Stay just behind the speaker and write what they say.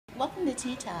Welcome to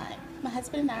Tea Time. My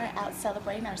husband and I are out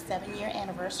celebrating our 7-year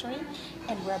anniversary,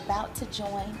 and we're about to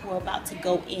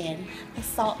go in the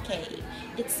salt cave.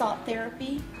 It's salt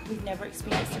therapy. We've never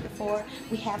experienced it before.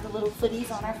 We have the little footies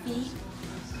on our feet.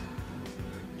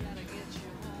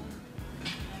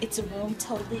 It's a room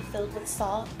totally filled with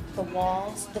salt, the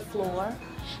walls, the floor,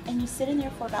 and you sit in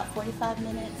there for about 45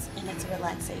 minutes, and it's a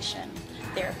relaxation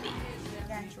therapy.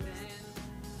 Natural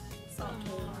salt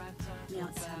cave. Now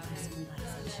it's time for some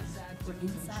relaxation. We're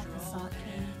inside the salt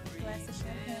cave. Glass of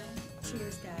champagne.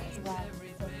 Cheers, guys. Wow,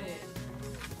 so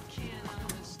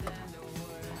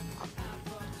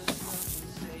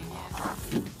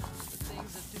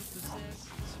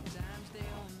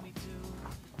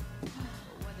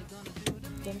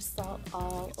There's salt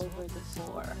all over the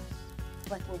floor.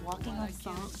 Like we're walking on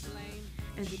salt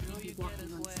as if you'd be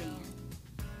walking on sand.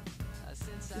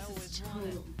 This is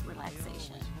total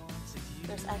relaxation.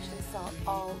 There's actually salt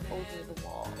all over the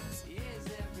walls.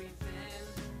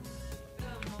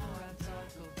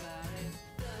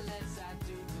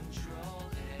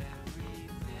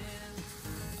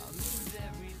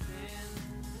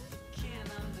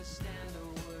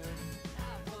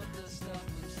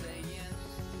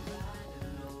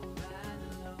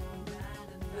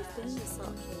 We've been in the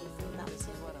salt cave for about 10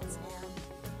 minutes now,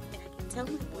 and I can tell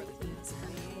my breathing is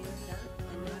kind of clearing up.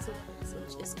 My nasal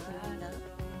passage is clearing up.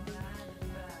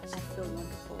 I feel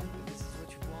wonderful.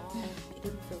 It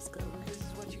even feels good when I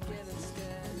take deep breaths.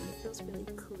 It feels really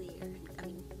clear.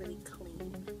 Really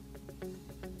clean.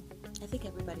 I think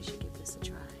everybody should give this a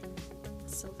try.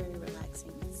 It's so very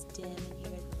relaxing. It's dim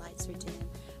in here. The lights are dim.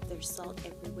 There's salt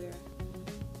everywhere.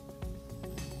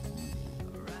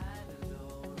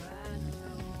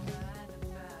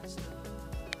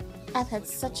 I've had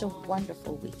such a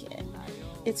wonderful weekend.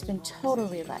 It's been total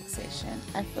relaxation.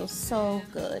 I feel so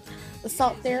good. The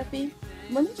salt therapy,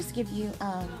 let me just give you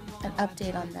an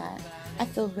update on that. I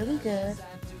feel really good.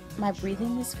 My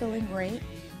breathing is feeling great.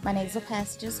 My nasal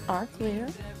passages are clear.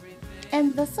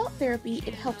 And the salt therapy,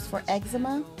 it helps for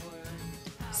eczema,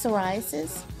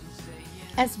 psoriasis,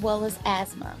 as well as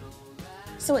asthma.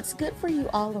 So it's good for you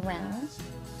all around.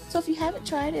 So if you haven't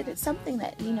tried it, it's something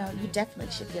that, you definitely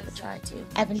should give a try to.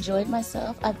 I've enjoyed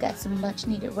myself. I've got some much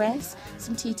needed rest,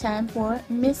 some tea time for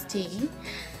Miss T.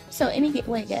 So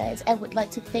anyway, guys, I would like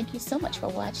to thank you so much for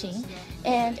watching.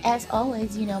 And as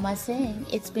always, my saying,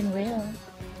 it's been real.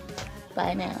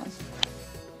 Bye now.